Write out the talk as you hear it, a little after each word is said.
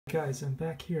Guys, I'm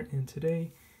back here, and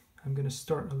today I'm going to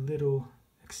start a little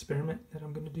experiment that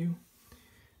I'm going to do.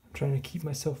 I'm trying to keep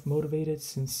myself motivated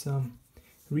since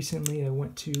recently I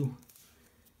went to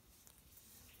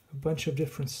a bunch of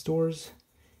different stores,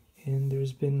 and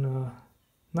there's been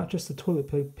not just a toilet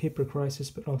paper crisis,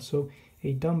 but also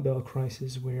a dumbbell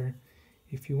crisis, where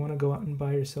if you want to go out and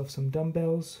buy yourself some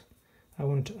dumbbells, I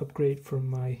wanted to upgrade from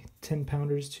my 10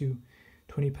 pounders to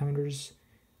 20 pounders.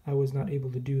 I was not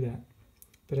able to do that.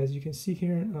 But as you can see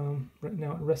here, right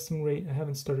now at resting rate, I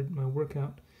haven't started my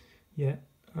workout yet.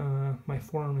 My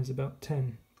forearm is about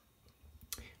 10.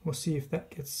 We'll see if that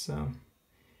gets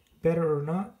better or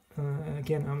not.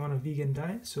 Again, I'm on a vegan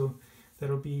diet, so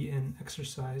that'll be an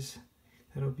exercise.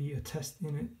 That'll be a test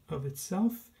in it of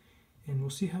itself, and we'll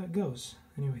see how it goes.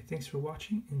 Anyway, thanks for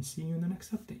watching, and see you in the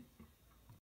next update.